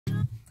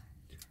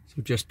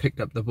So just picked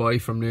up the boy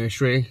from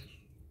nursery.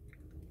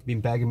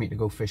 Been begging me to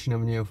go fishing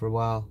over here for a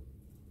while.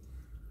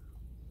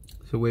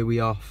 So where are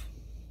we off?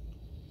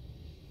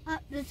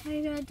 Up the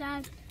Tiger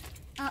Dam,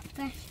 up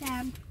fish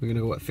dam. We're gonna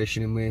go out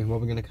fishing and what are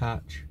we gonna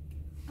catch?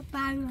 A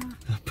banger.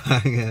 A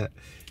banger.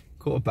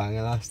 Caught a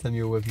banger last time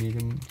you were with me,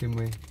 didn't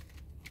we?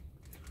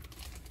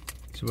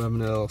 So we're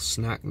having a little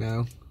snack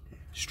now.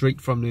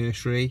 Straight from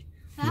nursery.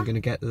 Huh? We're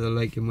gonna get to the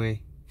lake and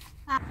we.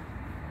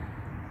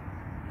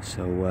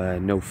 So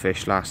no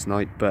fish last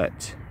night,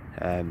 but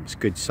it's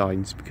good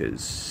signs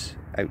because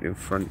out in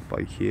front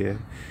by here,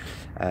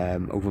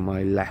 over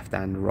my left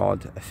hand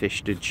rod, a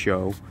fish did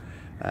show.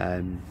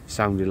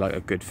 Sounded like a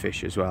good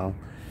fish as well.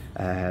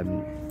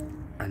 And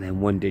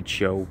then one did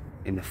show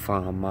in the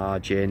far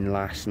margin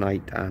last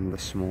night and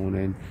this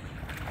morning.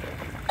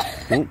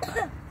 Oh,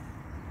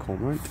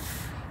 cormorant.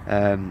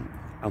 And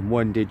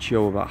one did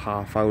show about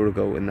half hour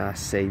ago in that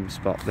same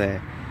spot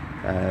there.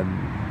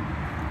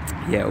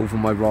 Yeah, over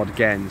my rod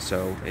again,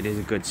 so it is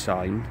a good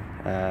sign.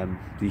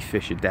 These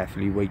fish are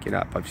definitely waking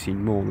up. I've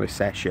seen more in this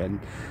session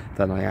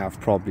than I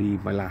have probably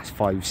my last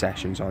 5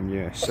 sessions on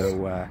here,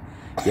 so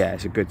yeah,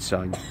 it's a good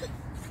sign.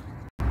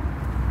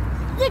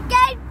 The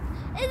game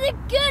is a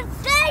good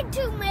thing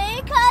to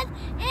me because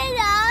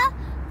it's a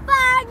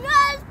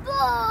banger's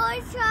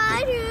boy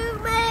trying to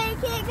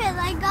make it because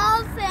I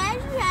go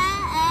fishing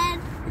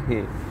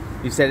and...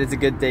 You said it's a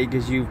good day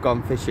because you've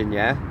gone fishing,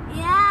 yeah?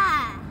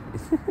 Yeah.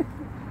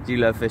 Do you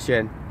love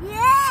fishing? Yeah!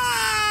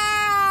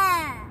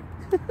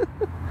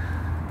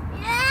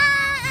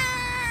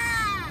 Yeah!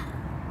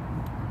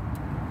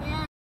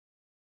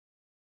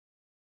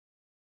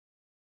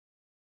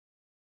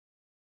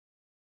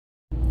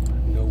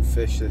 No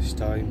fish this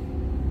time.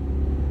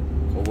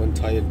 Got one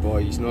tired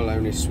boy. He's not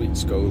allowing his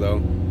sweets go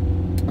though.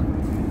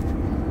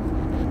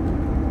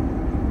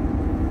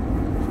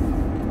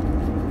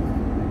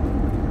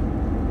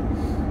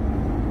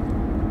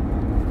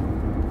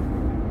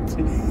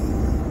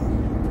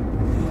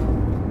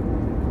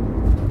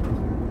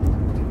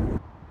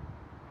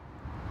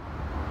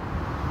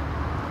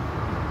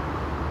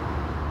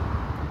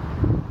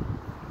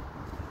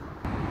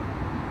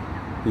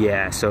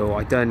 Yeah, so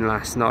I done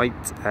last night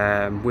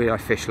where I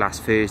fished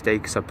last Thursday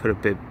because I put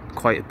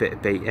quite a bit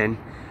of bait in.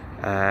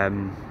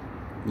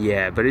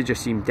 Yeah, but it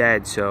just seemed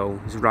dead, so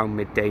it's around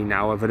midday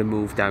now. I've had to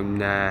move down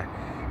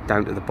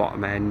down to the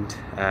bottom end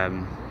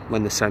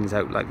when the sun's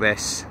out like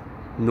this.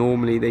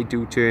 Normally they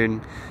do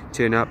turn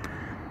up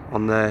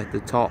on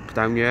the top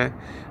down here,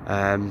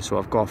 so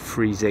I've got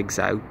 3 zigs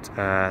out.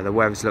 The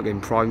weather's looking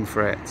prime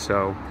for it,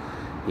 so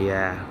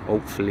yeah,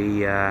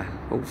 hopefully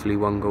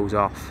one goes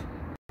off.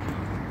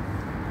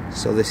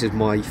 So this is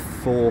my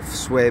 4th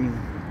swim,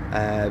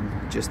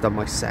 just on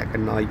my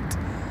 2nd night.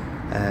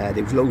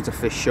 There was loads of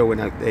fish showing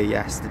out there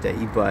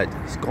yesterday, but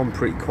it's gone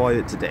pretty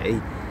quiet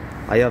today.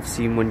 I have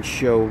seen one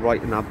show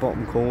right in that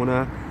bottom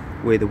corner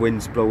where the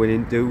wind's blowing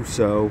into,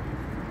 so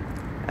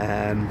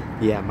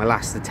yeah, my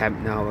last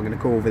attempt now. I'm going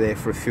to go over there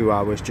for a few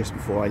hours just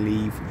before I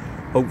leave.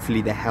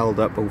 Hopefully they're held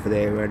up over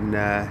there and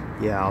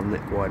yeah, I'll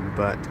nick one,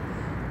 but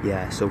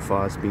yeah, so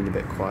far it's been a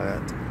bit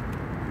quiet.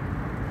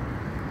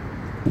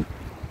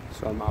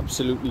 So I'm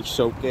absolutely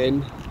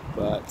soaking,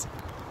 but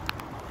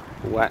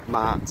wet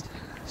mat,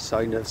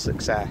 sign of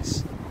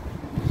success.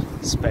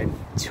 Spent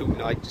 2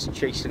 nights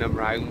chasing them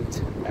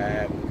round.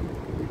 I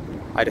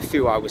had a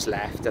few hours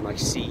left and I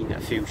seen a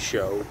few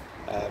show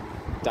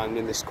down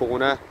in this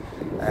corner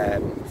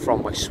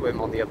from my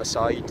swim on the other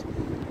side.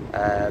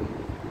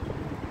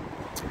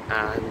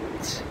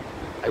 And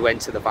I went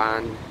to the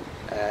van,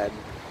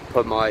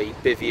 put my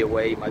bivvy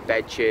away, my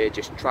bed chair,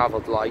 just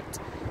travelled light,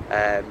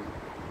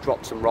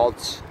 dropped some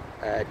rods.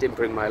 Didn't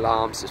bring my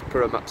alarms, just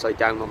put them upside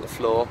down on the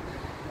floor.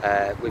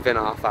 Within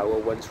a half hour,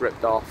 one's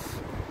ripped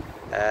off.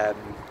 Yeah,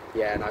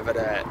 and I've had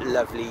a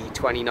lovely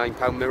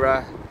 29-pound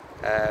mirror.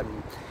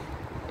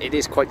 It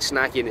is quite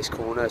snaggy in this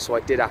corner, so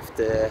I did have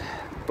to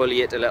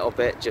bully it a little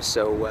bit just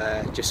so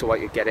I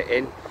could get it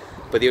in.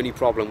 But the only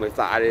problem with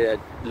that, it had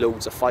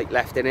loads of fight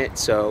left in it,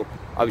 so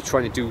I was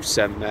trying to do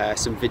some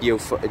video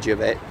footage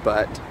of it,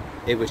 but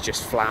it was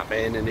just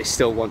flapping and it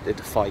still wanted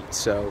to fight.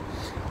 So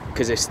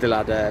because it still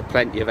had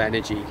plenty of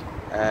energy.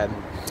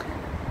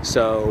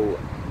 So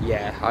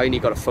yeah, I only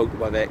got a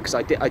photo of it because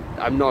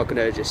I'm not going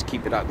to just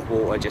keep it out of the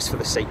water just for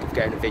the sake of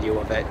getting a video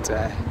of it.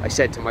 I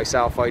said to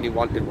myself I only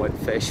wanted 1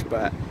 fish,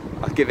 but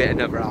I'll give it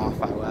another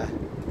half hour.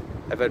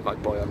 I've had my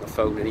boy on the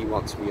phone and he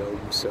wants me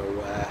home, so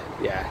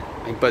yeah,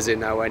 I'm buzzing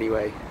now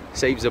anyway.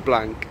 Saves a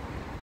blank.